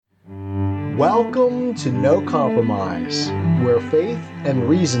Welcome to No Compromise, where faith and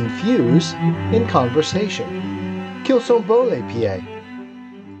reason fuse in conversation. Qu'ils sont beaux les pieds.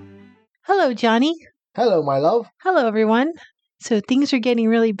 Hello, Johnny. Hello, my love. Hello, everyone. So things are getting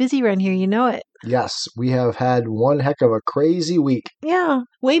really busy around here, you know it. Yes, we have had one heck of a crazy week. Yeah.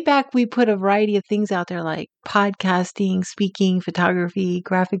 Way back, we put a variety of things out there like podcasting, speaking, photography,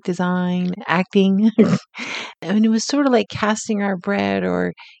 graphic design, acting. And it was sort of like casting our bread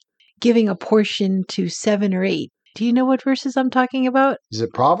or giving a portion to 7 or 8. Do you know what verses I'm talking about? Is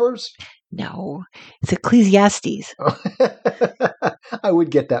it Proverbs? No, it's Ecclesiastes. I would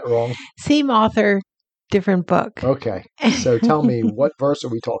get that wrong. Same author, different book. Okay, so tell me, what verse are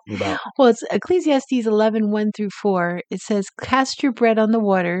we talking about? Well, it's Ecclesiastes 11, 1 through 4. It says, "Cast your bread on the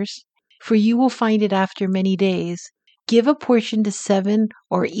waters, for you will find it after many days. Give a portion to 7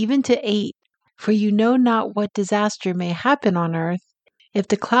 or even to 8, for you know not what disaster may happen on earth. If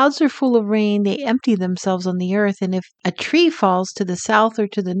the clouds are full of rain, they empty themselves on the earth, and if a tree falls to the south or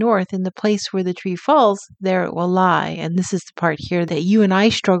to the north, in the place where the tree falls, there it will lie." And this is the part here that you and I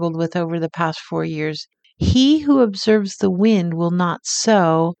struggled with over the past 4 years. "He who observes the wind will not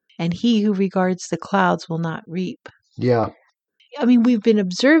sow, and he who regards the clouds will not reap." Yeah, I mean, we've been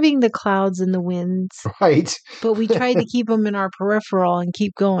observing the clouds and the winds, right, but we tried to keep them in our peripheral and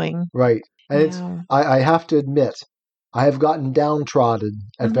keep going. right. And it's, Yeah. I have to admit, I have gotten downtrodden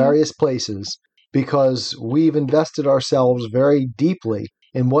at various places because we've invested ourselves very deeply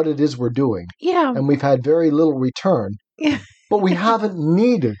in what it is we're doing. Yeah. And we've had very little return. Yeah. But we haven't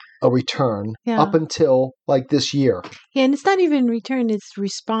needed a return Yeah. up until like this year. Yeah, and it's not even return, it's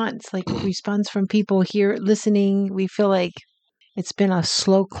response, like response from people here listening. We feel like it's been a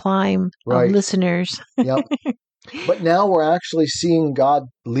slow climb Right. of listeners. Yep. But now we're actually seeing God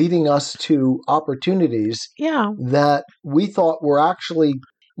leading us to opportunities Yeah, that we thought were actually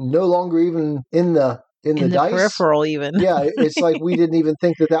no longer even in the in the dice. peripheral even. Yeah, it's like we didn't even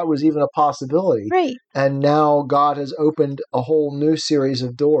think that was even a possibility. Right. And now God has opened a whole new series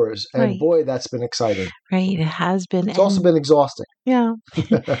of doors. And Right. boy, that's been exciting. Right, it has been. It's also been exhausting. Yeah.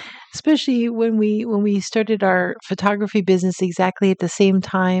 Especially when we started our photography business exactly at the same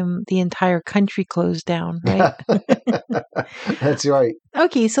time the entire country closed down, right? That's right.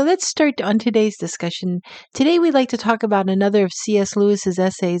 Okay, so let's start on today's discussion. Today we'd like to talk about another of C.S. Lewis's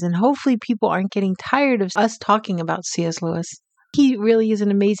essays, and hopefully people aren't getting tired of us talking about C.S. Lewis. He really is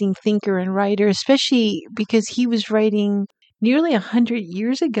an amazing thinker and writer, especially because he was writing nearly 100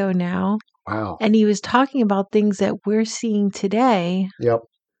 years ago now, Wow. and he was talking about things that we're seeing today. Yep.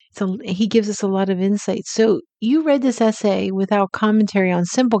 So he gives us a lot of insight. So you read this essay without commentary on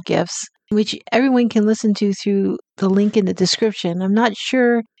Simple Gifts, which everyone can listen to through the link in the description. I'm not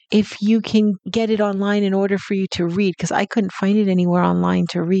sure if you can get it online in order for you to read, because I couldn't find it anywhere online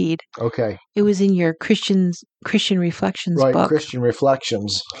to read. Okay. It was in your Christian Reflections Right. book. Christian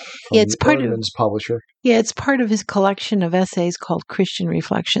Reflections. From Yeah, it's part of Erdman's publisher. Yeah, it's part of his collection of essays called Christian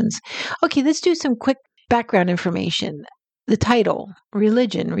Reflections. Okay, let's do some quick background information. The title,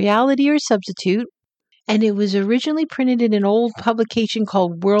 Religion, Reality or Substitute, and it was originally printed in an old publication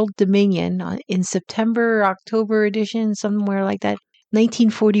called World Dominion in September, October edition, somewhere like that,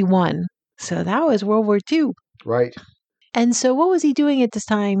 1941. So that was World War II. Right. And so what was he doing at this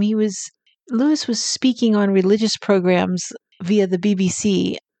time? Lewis was speaking on religious programs via the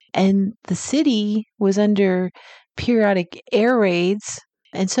BBC, and the city was under periodic air raids.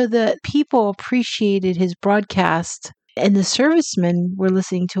 And so the people appreciated his broadcast, and the servicemen were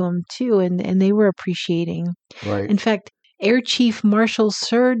listening to him too, and they were appreciating. Right. In fact, Air Chief Marshal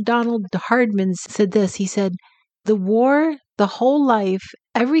Sir Donald Hardman said this. He said, "The war, the whole life,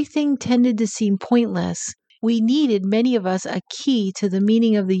 everything tended to seem pointless. We needed, many of us, a key to the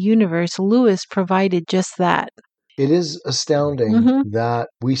meaning of the universe. Lewis provided just that." It is astounding Mhm. that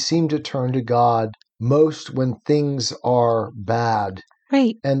we seem to turn to God most when things are bad.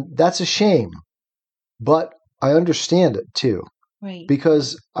 Right, And that's a shame. But I understand it too. right.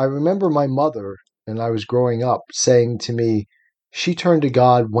 Because I remember my mother, and I was growing up, saying to me, she turned to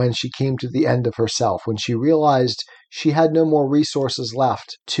God when she came to the end of herself, when she realized she had no more resources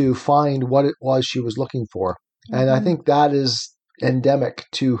left to find what it was she was looking for. And I Mhm. think that is endemic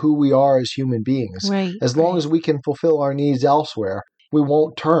to who we are as human beings. Right. As long right, as we can fulfill our needs elsewhere, we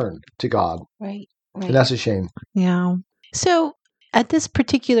won't turn to God. right, And right. that's a shame. Yeah. So at this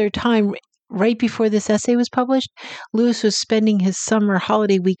particular time, right before this essay was published, Lewis was spending his summer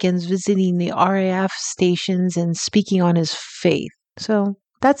holiday weekends visiting the RAF stations and speaking on his faith. So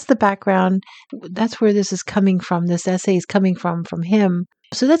that's the background. That's where this is coming from. This essay is coming from him.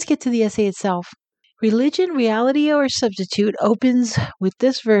 So let's get to the essay itself. Religion, reality, or substitute opens with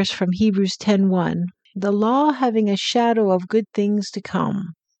this verse from Hebrews 10:1. The law having a shadow of good things to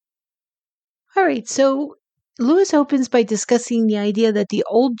come. All right, so Lewis opens by discussing the idea that the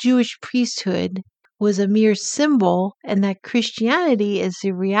old Jewish priesthood was a mere symbol and that Christianity is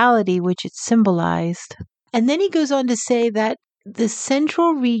the reality which it symbolized. And then he goes on to say that the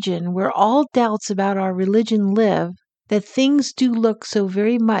central region where all doubts about our religion live, that things do look so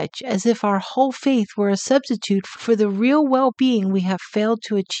very much as if our whole faith were a substitute for the real well-being we have failed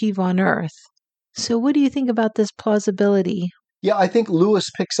to achieve on earth. So what do you think about this plausibility? Yeah, I think Lewis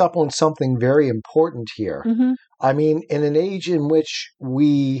picks up on something very important here. Mm-hmm. I mean, in an age in which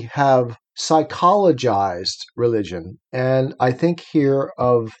we have psychologized religion, and I think here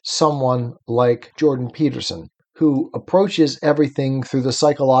of someone like Jordan Peterson, who approaches everything through the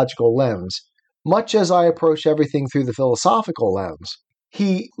psychological lens, much as I approach everything through the philosophical lens.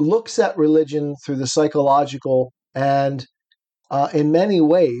 He looks at religion through the psychological and in many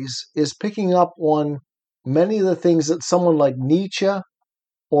ways is picking up on many of the things that someone like Nietzsche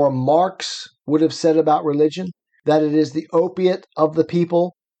or Marx would have said about religion, that it is the opiate of the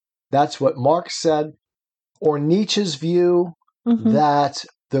people. That's what Marx said. Or Nietzsche's view that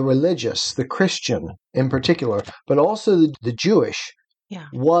the religious, the Christian in particular, but also the Jewish,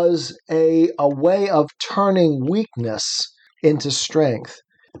 was a way of turning weakness into strength.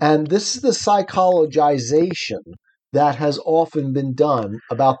 And this is the psychologization that has often been done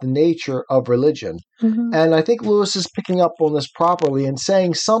about the nature of religion. And I think Lewis is picking up on this properly and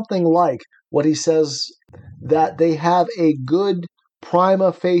saying something like what he says, that they have a good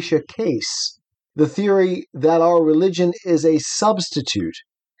prima facie case. The theory that our religion is a substitute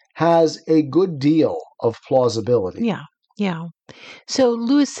has a good deal of plausibility. Yeah. So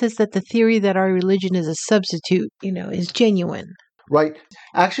Lewis says that the theory that our religion is a substitute, is genuine. Right.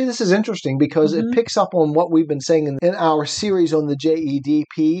 Actually, this is interesting because it picks up on what we've been saying in our series on the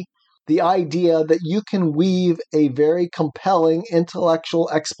JEDP, the idea that you can weave a very compelling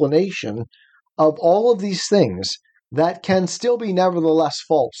intellectual explanation of all of these things that can still be nevertheless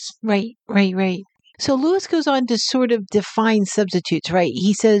false. Right. So Lewis goes on to sort of define substitutes, right?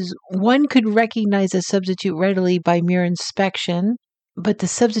 He says one could recognize a substitute readily by mere inspection, but the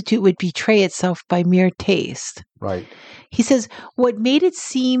substitute would betray itself by mere taste. Right. He says, what made it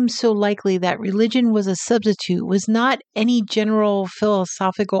seem so likely that religion was a substitute was not any general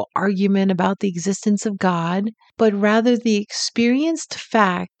philosophical argument about the existence of God, but rather the experienced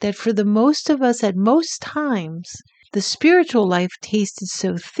fact that for the most of us at most times, the spiritual life tasted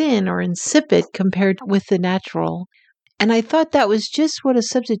so thin or insipid compared with the natural. And I thought that was just what a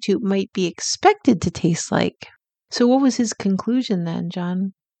substitute might be expected to taste like. So what was his conclusion then,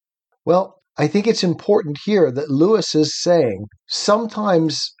 John? Well, I think it's important here that Lewis is saying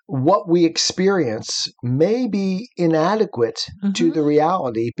sometimes what we experience may be inadequate to the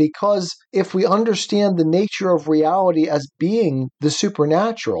reality, because if we understand the nature of reality as being the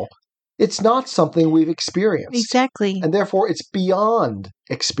supernatural, it's not something we've experienced. Exactly. And therefore it's beyond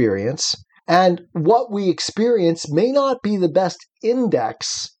experience. And what we experience may not be the best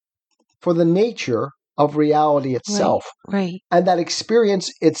index for the nature of reality itself. Right. And that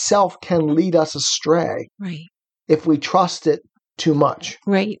experience itself can lead us astray. Right. If we trust it too much.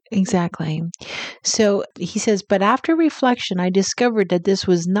 Right, exactly. So he says, but after reflection, I discovered that this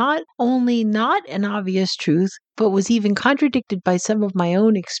was not only not an obvious truth, but was even contradicted by some of my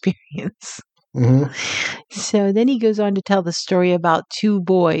own experience. So then he goes on to tell the story about two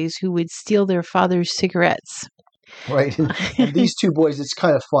boys who would steal their father's cigarettes. Right. And these two boys, it's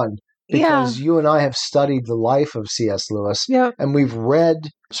kind of fun. Because you and I have studied the life of C.S. Lewis, and we've read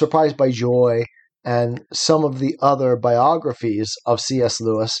Surprised by Joy and some of the other biographies of C.S.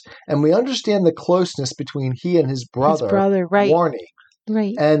 Lewis, and we understand the closeness between he and his brother Warnie.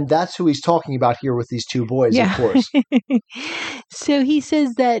 Right. And that's who he's talking about here with these two boys, of course. So he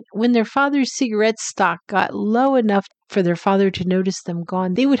says that when their father's cigarette stock got low enough for their father to notice them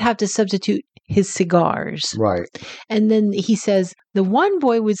gone, they would have to substitute his cigars. Right. And then he says, the one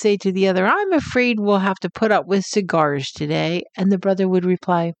boy would say to the other, I'm afraid we'll have to put up with cigars today. And the brother would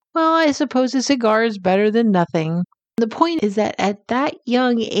reply, well, I suppose a cigar is better than nothing. The point is that at that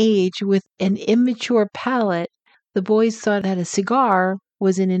young age, with an immature palate, the boys thought that a cigar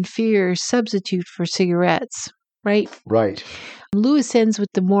was an inferior substitute for cigarettes. Right? Right. Lewis ends with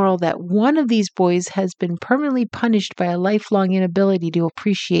the moral that one of these boys has been permanently punished by a lifelong inability to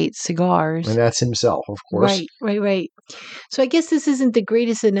appreciate cigars. And that's himself, of course. Right. So I guess this isn't the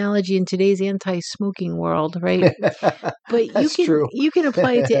greatest analogy in today's anti-smoking world, right? But you can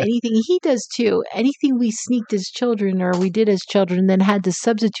apply it to anything. He does too. Anything we sneaked as children or we did as children, then had to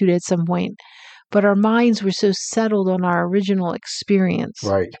substitute at some point. but our minds were so settled on our original experience.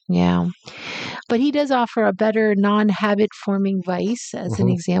 Right. Yeah. But he does offer a better non-habit forming vice as an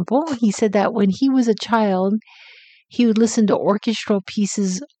example. He said that when he was a child, he would listen to orchestral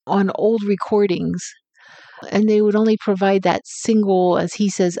pieces on old recordings, and they would only provide that single, as he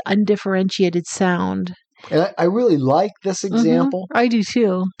says, undifferentiated sound. And I really like this example I do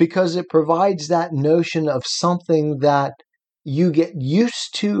too. because it provides that notion of something that you get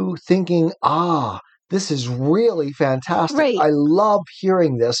used to thinking, this is really fantastic. Right. I love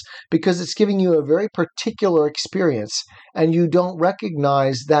hearing this because it's giving you a very particular experience, and you don't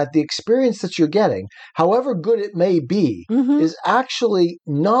recognize that the experience that you're getting, however good it may be, is actually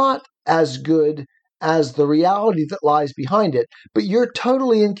not as good as the reality that lies behind it, but you're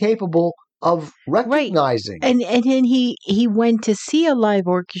totally incapable of recognizing. Right. And then he went to see a live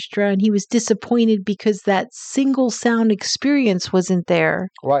orchestra, and he was disappointed because that single sound experience wasn't there.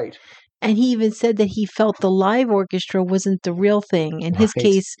 Right. And he even said that he felt the live orchestra wasn't the real thing. In his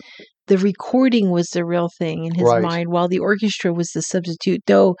case, the recording was the real thing in his mind, while the orchestra was the substitute,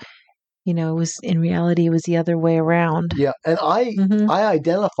 though, it was, in reality, it was the other way around. Yeah. And I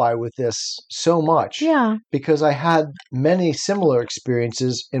identify with this so much. Yeah. Because I had many similar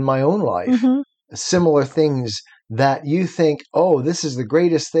experiences in my own life. Similar things that you think, this is the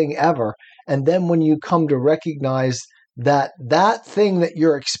greatest thing ever. And then when you come to recognize that thing that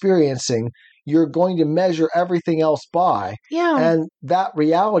you're experiencing, you're going to measure everything else by. Yeah. And that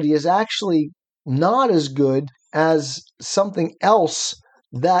reality is actually not as good as something else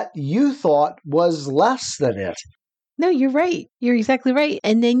that you thought was less than it. No, you're right. You're exactly right.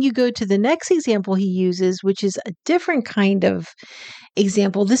 And then you go to the next example he uses, which is a different kind of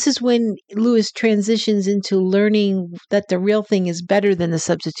example. This is when Lewis transitions into learning that the real thing is better than the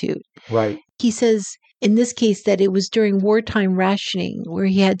substitute. Right. He says, in this case, that it was during wartime rationing where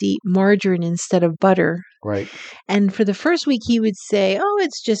he had to eat margarine instead of butter. Right. And for the first week, he would say,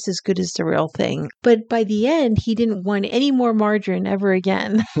 it's just as good as the real thing. But by the end, he didn't want any more margarine ever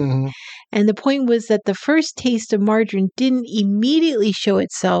again. And the point was that the first taste of margarine didn't immediately show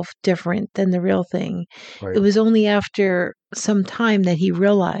itself different than the real thing. Right. It was only after some time that he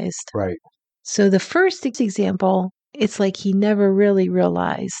realized. Right. So the first example, it's like he never really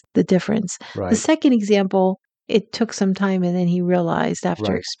realized the difference. Right. The second example, it took some time, and then he realized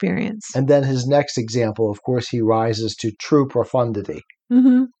after experience. And then his next example, of course, he rises to true profundity.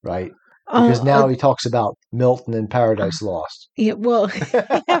 Right. Because now he talks about Milton and Paradise Lost. Yeah, well,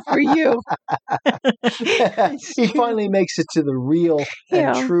 for you. He finally makes it to the real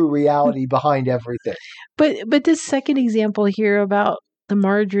and true reality behind everything. But this second example here about the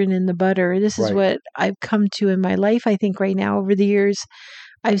margarine and the butter, this is what I've come to in my life, I think, right now. Over the years,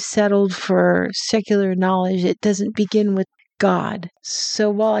 I've settled for secular knowledge. It doesn't begin with God. So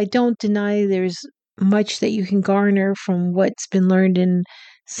while I don't deny there's much that you can garner from what's been learned in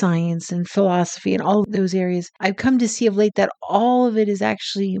science and philosophy and all those areas, I've come to see of late that all of it is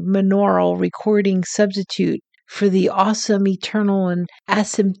actually monaural recording substitute for the awesome, eternal, and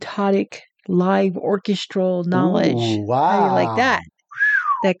asymptotic live orchestral knowledge. Ooh, wow. How do you like that?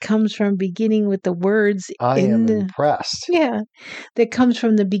 That comes from beginning with the words. I am impressed. Yeah. That comes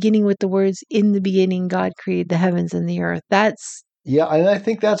from the beginning with the words, in the beginning, God created the heavens and the earth. Yeah, and I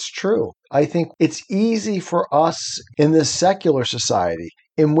think that's true. I think it's easy for us in this secular society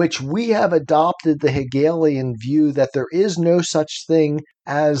in which we have adopted the Hegelian view that there is no such thing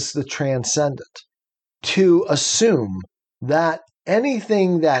as the transcendent, to assume that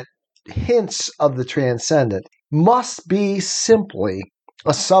anything that hints of the transcendent must be simply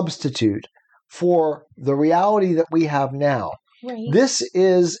a substitute for the reality that we have now. Right. This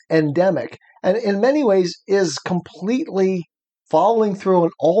is endemic, and in many ways is completely following through on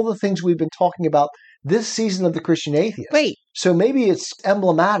all the things we've been talking about this season of The Christian Atheist. Right. So maybe it's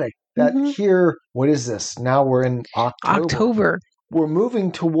emblematic that here, what is this? Now we're in October. We're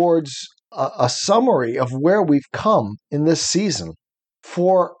moving towards a summary of where we've come in this season.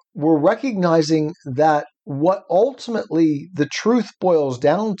 For we're recognizing that what ultimately the truth boils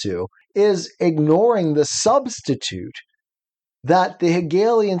down to is ignoring the substitute that the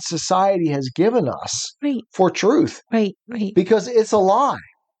Hegelian society has given us for truth. Right. Because it's a lie.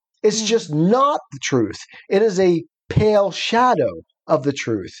 It's just not the truth. It is a pale shadow of the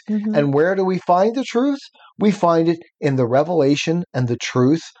truth. And where do we find the truth? We find it in the revelation and the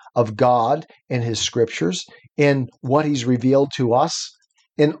truth of God in His scriptures, in what He's revealed to us,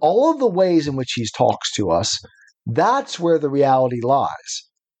 in all of the ways in which He talks to us. That's where the reality lies.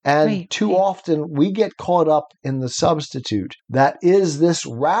 And too often we get caught up in the substitute that is this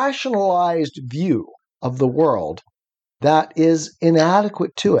rationalized view of the world that is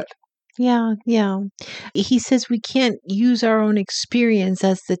inadequate to it. Yeah, yeah. He says we can't use our own experience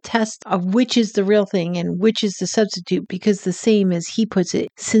as the test of which is the real thing and which is the substitute because the same as he puts it,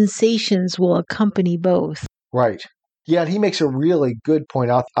 sensations will accompany both. Right. Yeah, and he makes a really good point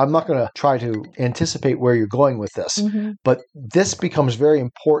out. I'm not going to try to anticipate where you're going with this, but this becomes very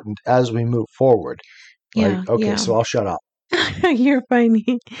important as we move forward. Right? Yeah. Okay, Yeah. so I'll shut up. You're fine.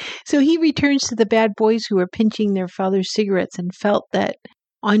 So he returns to the bad boys who were pinching their father's cigarettes and felt that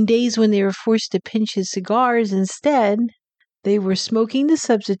on days when they were forced to pinch his cigars instead, they were smoking the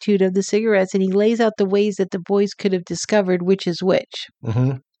substitute of the cigarettes, and he lays out the ways that the boys could have discovered which is which.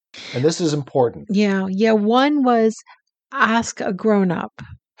 Mm-hmm. And this is important. Yeah. One was ask a grown up,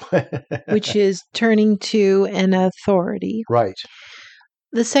 which is turning to an authority. Right.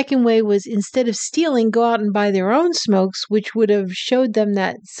 The second way was instead of stealing, go out and buy their own smokes, which would have showed them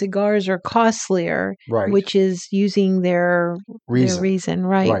that cigars are costlier, Right. which is using their reason.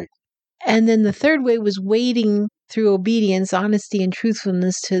 Right. And then the third way was waiting through obedience, honesty, and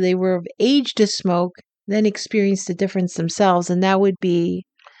truthfulness till they were of age to smoke, then experience the difference themselves. And that would be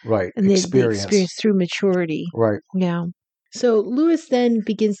the experience through maturity. Right. Yeah. So Lewis then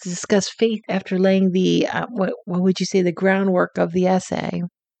begins to discuss faith after laying the, what would you say, the groundwork of the essay.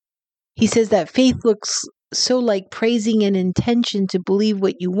 He says that faith looks so like praising an intention to believe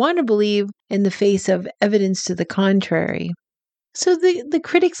what you want to believe in the face of evidence to the contrary. So the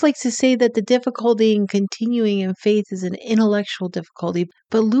critics like to say that the difficulty in continuing in faith is an intellectual difficulty,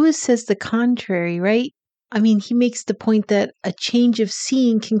 but Lewis says the contrary, right? I mean, he makes the point that a change of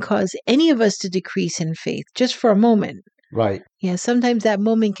seeing can cause any of us to decrease in faith just for a moment. Right. Yeah, sometimes that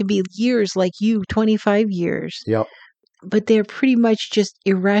moment can be years, like you, 25 years. Yep. But they're pretty much just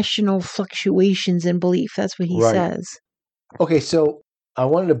irrational fluctuations in belief. That's what he says. Okay, so I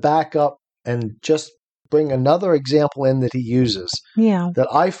wanted to back up and just bring another example in that he uses that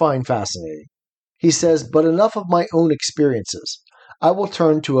I find fascinating. He says, but enough of my own experiences. I will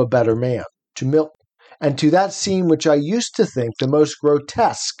turn to a better man, to Milton, and to that scene which I used to think the most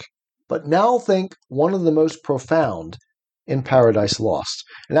grotesque, but now think one of the most profound in Paradise Lost.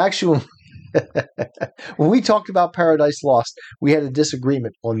 And actually, when we talked about Paradise Lost, we had a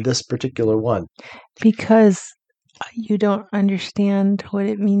disagreement on this particular one. Because you don't understand what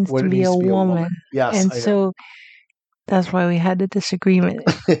it means to be a woman. Yes. And so that's why we had a disagreement.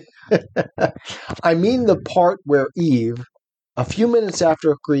 I mean the part where Eve, a few minutes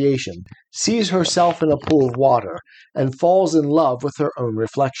after creation, sees herself in a pool of water and falls in love with her own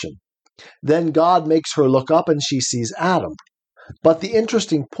reflection. Then God makes her look up and she sees Adam. But the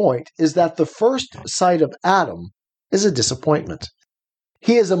interesting point is that the first sight of Adam is a disappointment.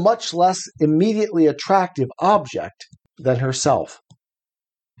 He is a much less immediately attractive object than herself.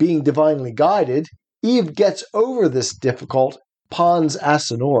 Being divinely guided, Eve gets over this difficult pons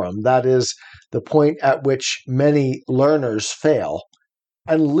asinorum, that is, the point at which many learners fail,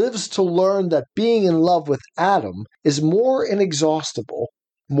 and lives to learn that being in love with Adam is more inexhaustible,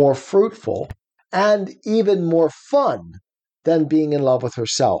 more fruitful, and even more fun than being in love with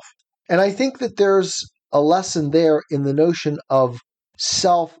herself. And I think that there's a lesson there in the notion of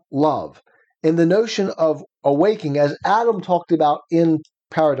self-love, in the notion of awaking, as Adam talked about in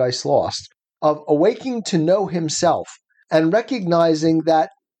Paradise Lost, of awaking to know himself and recognizing that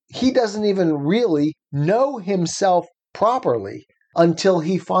he doesn't even really know himself properly until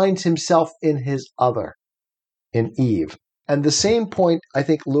he finds himself in his other, in Eve. And the same point I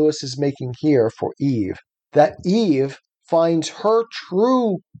think Lewis is making here for Eve, that Eve finds her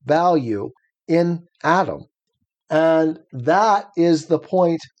true value in Adam. And that is the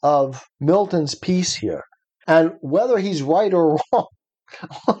point of Milton's piece here. And whether he's right or wrong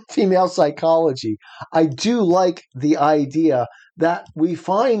on female psychology, I do like the idea that we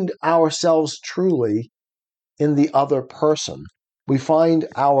find ourselves truly in the other person. We find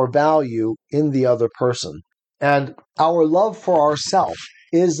our value in the other person. And our love for ourself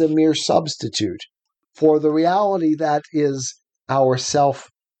is a mere substitute for the reality that is our self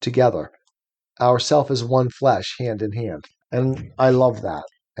together. Our self is one flesh, hand in hand. And I love that.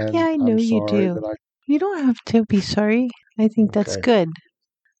 And yeah, I know you do. You don't have to be sorry. I think that's good.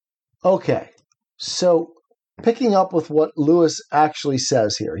 Okay. So picking up with what Lewis actually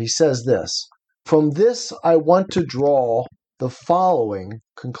says here, he says this: from this, I want to draw the following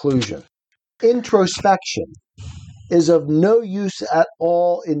conclusion. Introspection is of no use at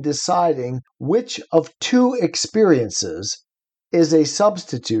all in deciding which of two experiences is a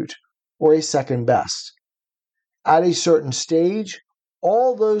substitute or a second best. At a certain stage,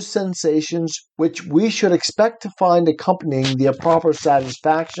 all those sensations which we should expect to find accompanying the proper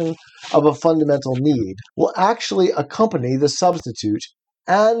satisfaction of a fundamental need will actually accompany the substitute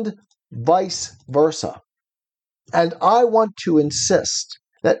and vice versa. And I want to insist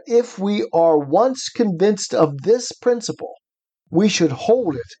that if we are once convinced of this principle, we should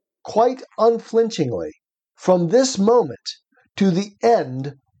hold it quite unflinchingly from this moment to the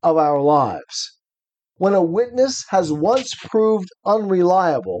end of our lives. When a witness has once proved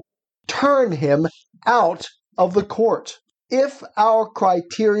unreliable, turn him out of the court. If our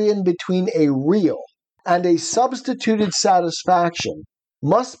criterion between a real and a substituted satisfaction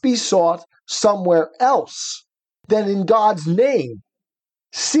must be sought somewhere else, then in God's name,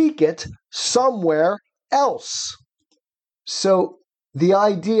 seek it somewhere else. So the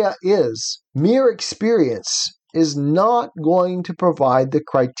idea is mere experience is not going to provide the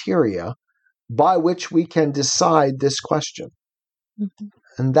criteria by which we can decide this question. Mm-hmm.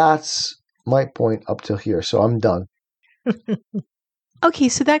 And that's my point up till here. So I'm done. Okay,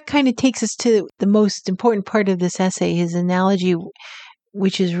 so that kind of takes us to the most important part of this essay, his analogy,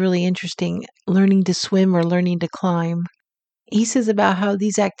 which is really interesting, learning to swim or learning to climb. He says about how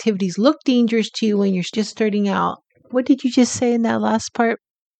these activities look dangerous to you when you're just starting out. What did you just say in that last part?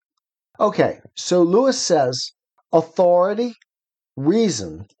 Okay, so Lewis says authority,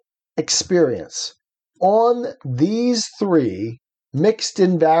 reason, experience. On these three, mixed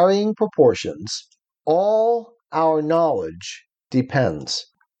in varying proportions, all our knowledge depends.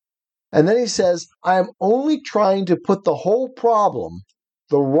 And then he says, I am only trying to put the whole problem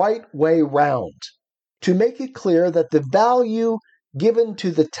the right way round, to make it clear that the value given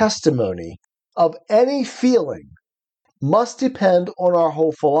to the testimony of any feeling must depend on our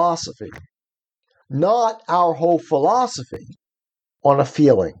whole philosophy, not our whole philosophy on a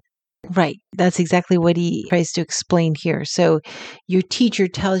feeling. Right. That's exactly what he tries to explain here. So your teacher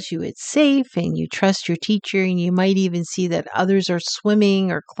tells you it's safe and you trust your teacher, and you might even see that others are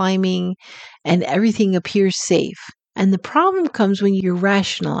swimming or climbing and everything appears safe. And the problem comes when you're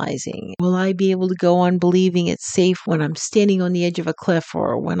rationalizing. Will I be able to go on believing it's safe when I'm standing on the edge of a cliff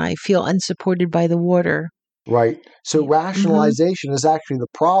or when I feel unsupported by the water? Right. So rationalization is actually the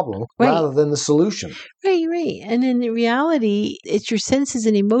problem rather than the solution. Right. And in reality, it's your senses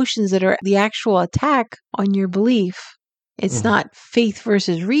and emotions that are the actual attack on your belief. It's not faith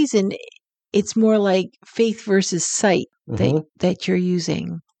versus reason. It's more like faith versus sight that you're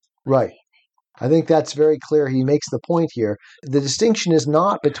using. Right. I think that's very clear. He makes the point here. The distinction is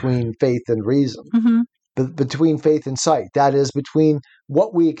not between faith and reason, but between faith and sight. That is, between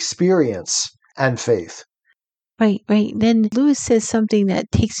what we experience and faith. Right. Then Lewis says something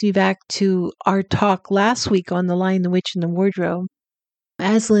that takes me back to our talk last week on The Lion, the Witch, and the Wardrobe.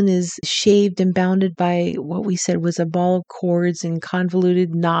 Aslan is shaved and bounded by what we said was a ball of cords and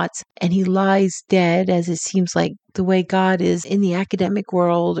convoluted knots, and he lies dead, as it seems like the way God is in the academic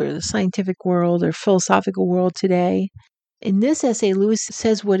world or the scientific world or philosophical world today. In this essay, Lewis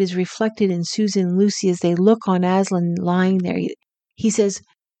says what is reflected in Susan and Lucy as they look on Aslan lying there. He says,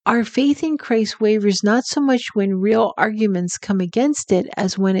 our faith in Christ wavers not so much when real arguments come against it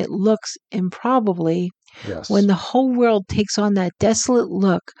as when it looks improbably, when the whole world takes on that desolate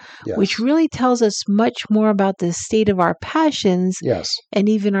look, which really tells us much more about the state of our passions and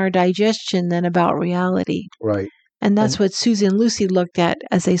even our digestion than about reality. Right. And that's what Susan and Lucy looked at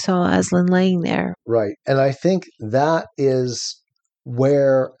as they saw Aslan laying there. Right. And I think that is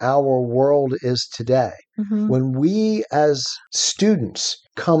where our world is today. When we as students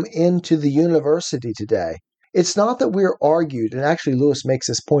come into the university today, it's not that we're argued, and actually Lewis makes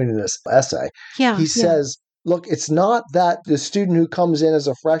this point in this essay. He says, look, it's not that the student who comes in as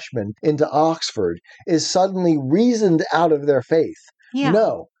a freshman into Oxford is suddenly reasoned out of their faith.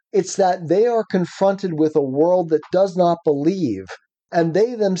 No, it's that they are confronted with a world that does not believe, and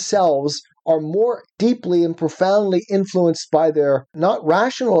they themselves are more deeply and profoundly influenced by their not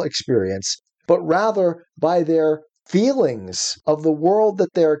rational experience, but rather by their feelings of the world that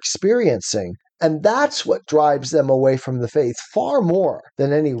they're experiencing. And that's what drives them away from the faith far more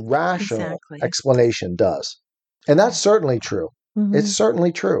than any rational explanation does. And that's certainly true. It's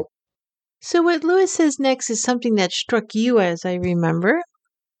certainly true. So what Lewis says next is something that struck you, as I remember.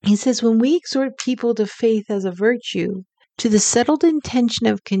 He says, when we exhort people to faith as a virtue, to the settled intention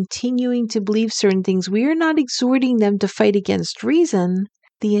of continuing to believe certain things, we are not exhorting them to fight against reason.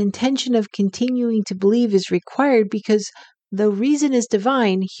 The intention of continuing to believe is required because though reason is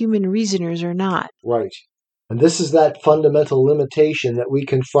divine, human reasoners are not. Right. And this is that fundamental limitation that we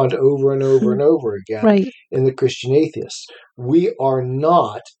confront over and over and over again in the Christian atheists. We are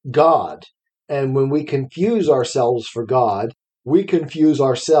not God. And when we confuse ourselves for God, we confuse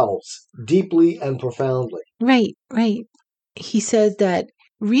ourselves deeply and profoundly. Right. He said that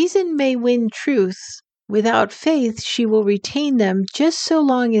reason may win truth, Without faith, she will retain them just so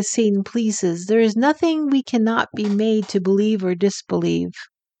long as Satan pleases. There is nothing we cannot be made to believe or disbelieve.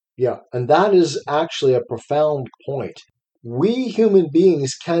 Yeah, and that is actually a profound point. We human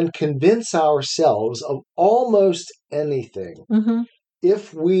beings can convince ourselves of almost anything Mm-hmm.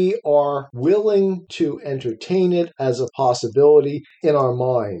 if we are willing to entertain it as a possibility in our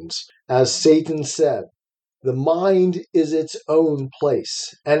minds. As Satan said, the mind is its own place.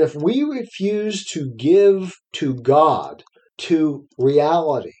 And if we refuse to give to God, to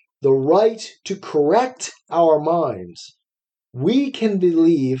reality, the right to correct our minds, we can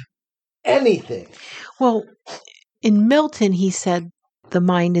believe anything. Well, in Milton, he said the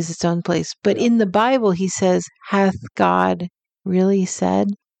mind is its own place. But Yeah. in the Bible, he says, hath God really said?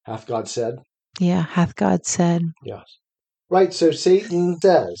 Hath God said? Yeah, hath God said. Yes. Right, so Satan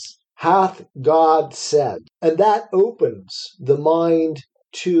says, hath God said? And that opens the mind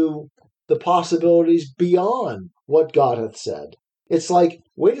to the possibilities beyond what God hath said. It's like,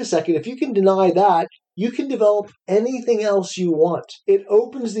 wait a second, if you can deny that, you can develop anything else you want. It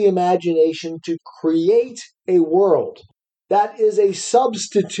opens the imagination to create a world that is a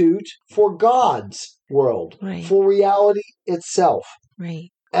substitute for God's world, Right. for reality itself. Right.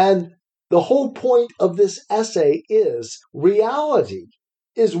 And the whole point of this essay is reality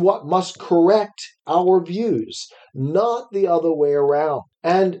is what must correct our views, not the other way around.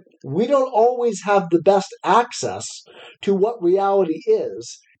 And we don't always have the best access to what reality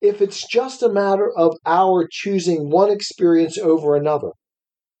is if it's just a matter of our choosing one experience over another.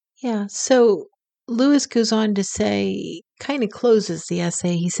 Yeah. So Lewis goes on to say, kind of closes the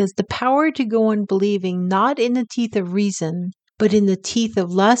essay. He says, the power to go on believing not in the teeth of reason, but in the teeth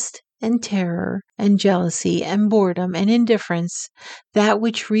of lust and terror and jealousy and boredom and indifference, that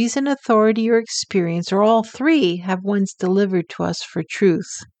which reason, authority, or experience, or all three, have once delivered to us for truth.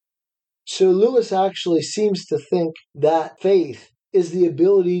 So Lewis actually seems to think that faith is the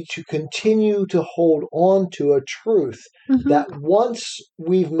ability to continue to hold on to a truth that once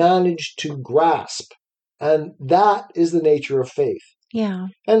we've managed to grasp, and that is the nature of faith. Yeah.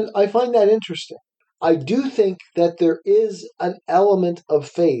 And I find that interesting. I do think that there is an element of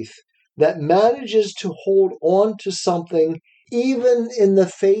faith that manages to hold on to something even in the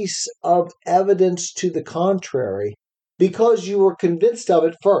face of evidence to the contrary, because you were convinced of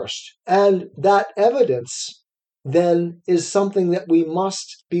it first. And that evidence then is something that we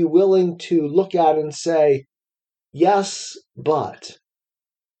must be willing to look at and say, yes, but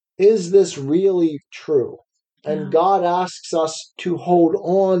is this really true? And Yeah. God asks us to hold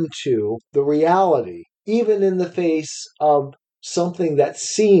on to the reality, even in the face of something that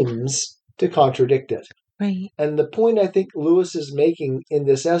seems to contradict it. Right. And the point I think Lewis is making in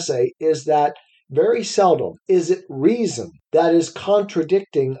this essay is that very seldom is it reason that is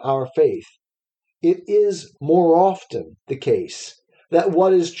contradicting our faith. It is more often the case that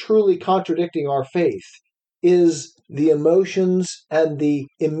what is truly contradicting our faith is the emotions and the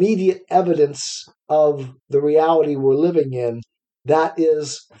immediate evidence of the reality we're living in that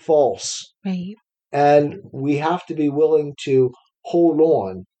is false. Right. And we have to be willing to hold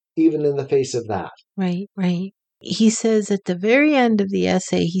on even in the face of that. Right. Right. He says at the very end of the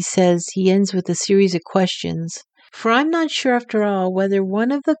essay, he ends with a series of questions. For I'm not sure after all whether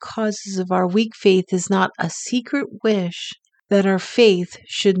one of the causes of our weak faith is not a secret wish that our faith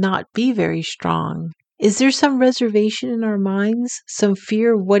should not be very strong. Is there some reservation in our minds, some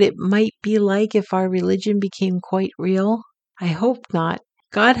fear of what it might be like if our religion became quite real? I hope not.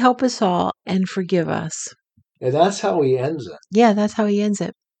 God help us all and forgive us. And that's how he ends it. Yeah, that's how he ends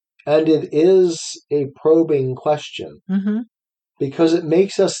it. And it is a probing question Mm-hmm. because it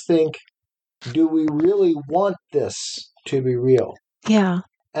makes us think, do we really want this to be real? Yeah.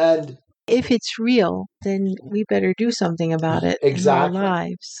 And if it's real, then we better do something about it Exactly. in our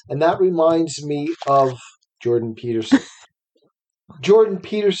lives. And that reminds me of Jordan Peterson. Jordan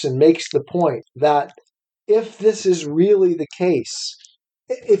Peterson makes the point that if this is really the case,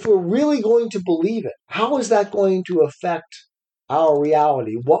 if we're really going to believe it, how is that going to affect our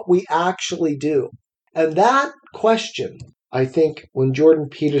reality, what we actually do? And that question, I think, when Jordan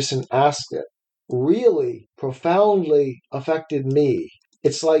Peterson asked it, really profoundly affected me.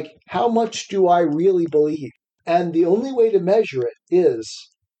 It's like, how much do I really believe? And the only way to measure it is,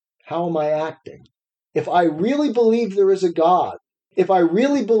 how am I acting? If I really believe there is a God, if I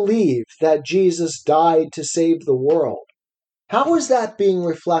really believe that Jesus died to save the world, how is that being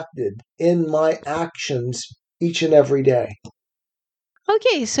reflected in my actions each and every day?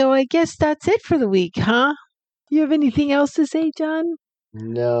 Okay, so I guess that's it for the week, huh? You have anything else to say, John?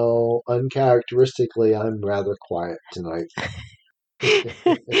 No, uncharacteristically, I'm rather quiet tonight.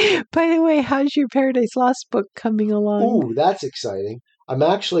 By the way, how's your Paradise Lost book coming along? Ooh, that's exciting. I'm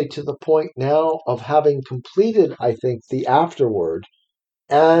actually to the point now of having completed, I think, the afterword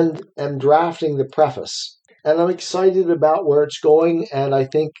and am drafting the preface. And I'm excited about where it's going, and I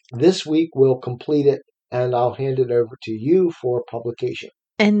think this week we'll complete it, and I'll hand it over to you for publication.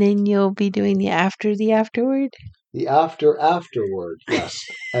 And then you'll be doing the afterword? The afterword, yes,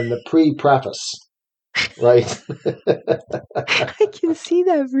 and the pre-preface, right? I can see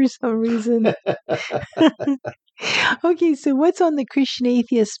that for some reason. Okay, so what's on the Christian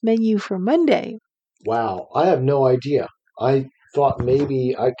Atheist menu for Monday? Wow, I have no idea. I thought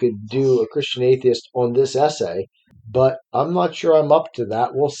maybe I could do a Christian Atheist on this essay, but I'm not sure I'm up to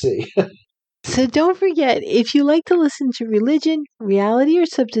that. We'll see. So don't forget, if you like to listen to Religion, Reality, or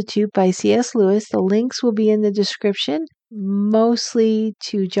Substitute by C.S. Lewis, the links will be in the description, mostly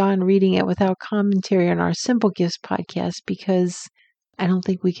to John reading it without commentary on our Simple Gifts podcast, because I don't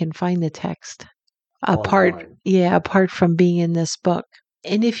think we can find the text apart from being in this book.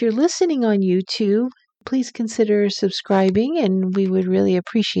 And if you're listening on YouTube, please consider subscribing, and we would really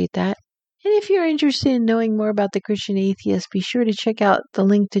appreciate that. And if you're interested in knowing more about the Christian Atheist, be sure to check out the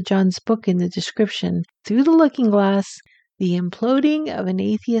link to John's book in the description, Through the Looking Glass, The Imploding of an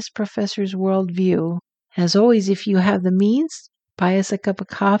Atheist Professor's Worldview. As always, if you have the means, buy us a cup of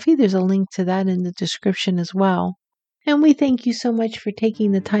coffee. There's a link to that in the description as well. And we thank you so much for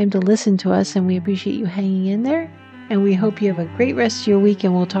taking the time to listen to us, and we appreciate you hanging in there. And we hope you have a great rest of your week,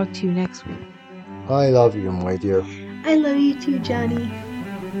 and we'll talk to you next week. I love you, my dear. I love you too, Johnny.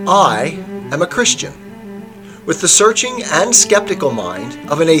 I am a Christian, with the searching and skeptical mind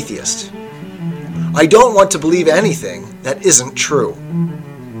of an atheist. I don't want to believe anything that isn't true.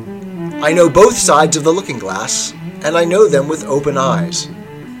 I know both sides of the looking glass, and I know them with open eyes.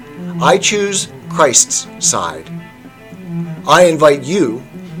 I choose Christ's side. I invite you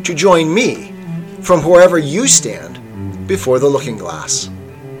to join me from wherever you stand before the looking glass.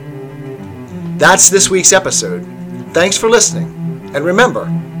 That's this week's episode. Thanks for listening. And remember,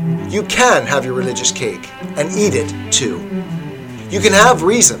 you can have your religious cake and eat it too. You can have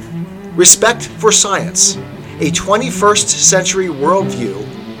reason, respect for science, a 21st century worldview,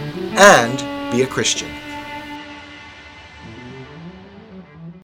 and be a Christian.